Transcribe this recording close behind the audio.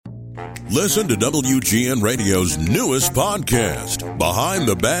Listen to WGN Radio's newest podcast, Behind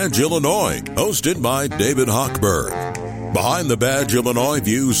the Badge Illinois, hosted by David Hochberg. Behind the Badge Illinois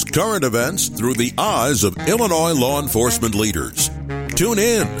views current events through the eyes of Illinois law enforcement leaders. Tune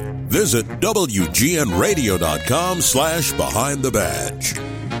in. Visit WGNRadio.com/Behind the Badge.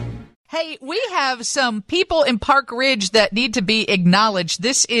 Hey, we have some people in Park Ridge that need to be acknowledged.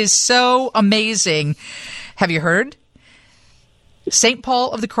 This is so amazing. Have you heard? St.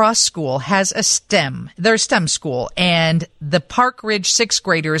 Paul of the Cross School has a STEM. They're a STEM school, and the Park Ridge sixth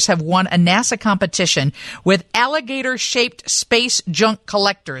graders have won a NASA competition with alligator-shaped space junk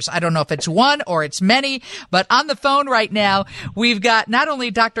collectors. I don't know if it's one or it's many, but on the phone right now, we've got not only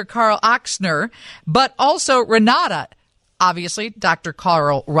Dr. Carl Ochsner, but also Renata. Obviously, Dr.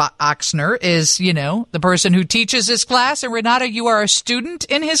 Carl Ochsner is, the person who teaches this class, and Renata, you are a student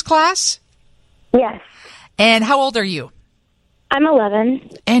in his class? Yes. And how old are you? I'm 11.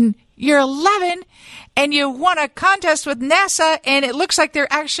 And you're 11, and you won a contest with NASA, and it looks like they're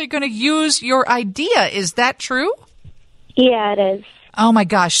actually going to use your idea. Is that true? Yeah, it is. Oh, my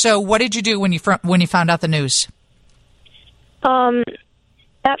gosh. So what did you do when you found out the news?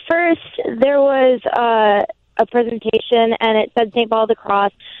 At first, there was a presentation, and it said St. Paul of the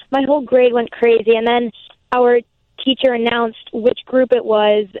Cross. My whole grade went crazy, and then our teacher announced which group it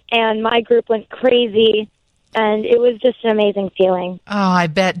was, and my group went crazy. And it was just an amazing feeling. Oh, I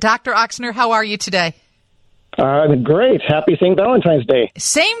bet. Dr. Ochsner, how are you today? Great. Happy St. Valentine's Day.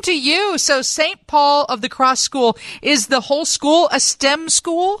 Same to you. So St. Paul of the Cross School, is the whole school a STEM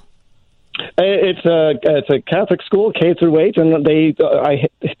school? It's a Catholic school, K through 8, and I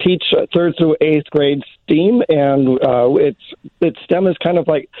teach 3rd through 8th grade STEAM, and it's STEM is kind of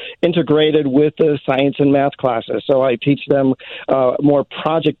like integrated with the science and math classes. So I teach them more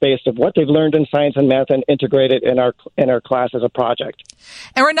project-based of what they've learned in science and math and integrate it in our class as a project.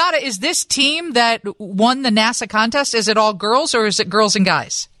 And Renata, is this team that won the NASA contest, is it all girls or is it girls and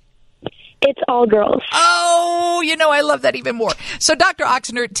guys? It's all girls. Oh, I love that even more. So, Dr.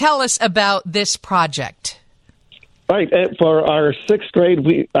 Ochsner, tell us about this project. Right. For our 6th grade,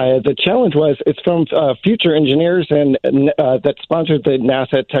 the challenge was it's from Future Engineers and that sponsored the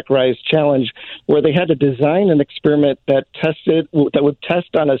NASA TechRise Challenge, where they had to design an experiment that would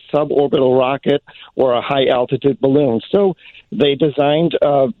test on a suborbital rocket or a high altitude balloon. So they designed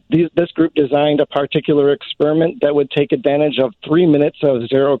this group designed a particular experiment that would take advantage of 3 minutes of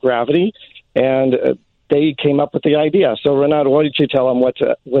zero gravity, and they came up with the idea. So Renata, why don't you tell them what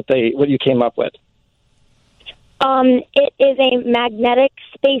you came up with? It is a magnetic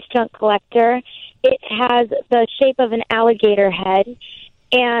space junk collector. It has the shape of an alligator head,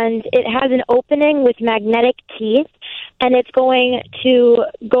 and it has an opening with magnetic teeth, and it's going to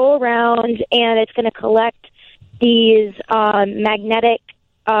go around and it's going to collect these magnetic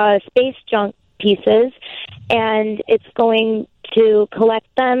space junk pieces, and it's going to collect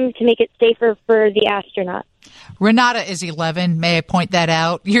them to make it safer for the astronaut. Renata is 11. May I point that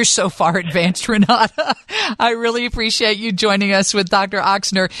out? You're so far advanced, Renata. I really appreciate you joining us with Dr.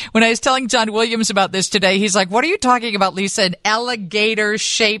 Ochsner. When I was telling John Williams about this today, he's like, what are you talking about, Lisa? An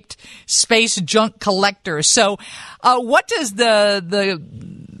alligator-shaped space junk collector. So what does the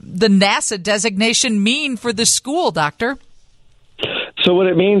NASA designation mean for the school, Doctor? So what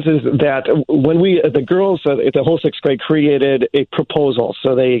it means is that when the girls, the whole 6th grade created a proposal.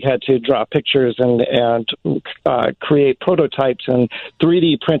 So they had to draw pictures and create prototypes and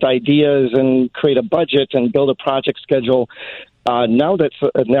 3D print ideas and create a budget and build a project schedule. Now that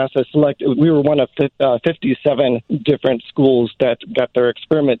NASA selected, we were one of 57 different schools that got their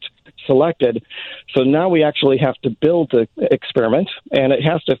experiment selected. So now we actually have to build the experiment, and it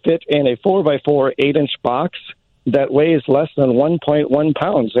has to fit in a 4x4 8-inch box that weighs less than 1.1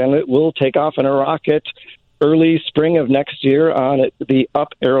 pounds, and it will take off in a rocket early spring of next year on the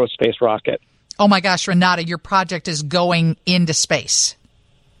Up Aerospace rocket. Oh, my gosh, Renata, your project is going into space.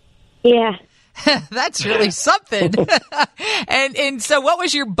 Yeah. That's really something. And so what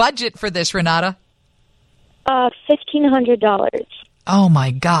was your budget for this, Renata? $1,500. Oh, my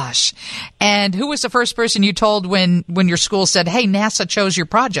gosh. And who was the first person you told when your school said, hey, NASA chose your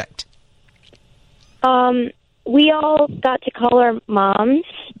project? We all got to call our moms.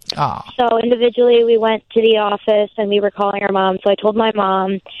 Oh. So individually we went to the office and we were calling our mom. So I told my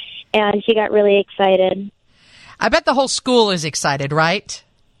mom, and she got really excited. I bet the whole school is excited, right?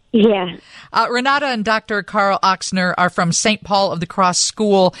 Yeah. Renata and Dr. Carl Ochsner are from St. Paul of the Cross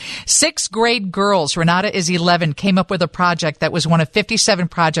School. 6th grade girls, Renata is 11, came up with a project that was one of 57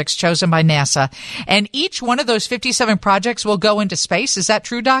 projects chosen by NASA. And each one of those 57 projects will go into space. Is that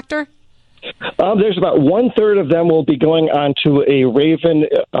true, Doctor? There's about 1/3 of them will be going onto a Raven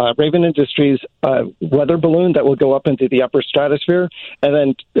Industries weather balloon that will go up into the upper stratosphere, and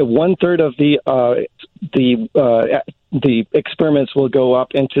then 1/3 of the experiments will go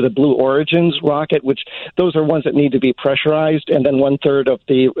up into the Blue Origins rocket, which those are ones that need to be pressurized, and then 1/3 of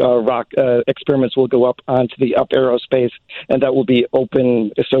the experiments will go up onto the up aerospace, and that will be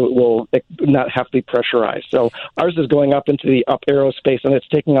open, so it will not have to be pressurized. So ours is going up into the up aerospace, and it's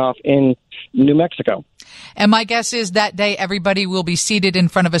taking off in New Mexico. And my guess is that day everybody will be seated in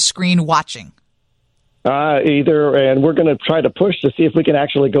front of a screen watching. And we're going to try to push to see if we can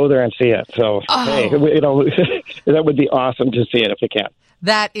actually go there and see it. So, Hey, that would be awesome to see it if we can.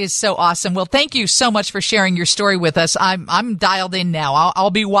 That is so awesome. Well, thank you so much for sharing your story with us. I'm dialed in now.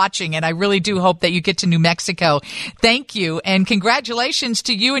 I'll be watching, and I really do hope that you get to New Mexico. Thank you, and congratulations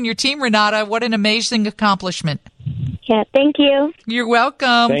to you and your team, Renata. What an amazing accomplishment. Yeah, thank you. You're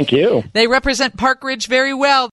welcome. Thank you. They represent Park Ridge very well.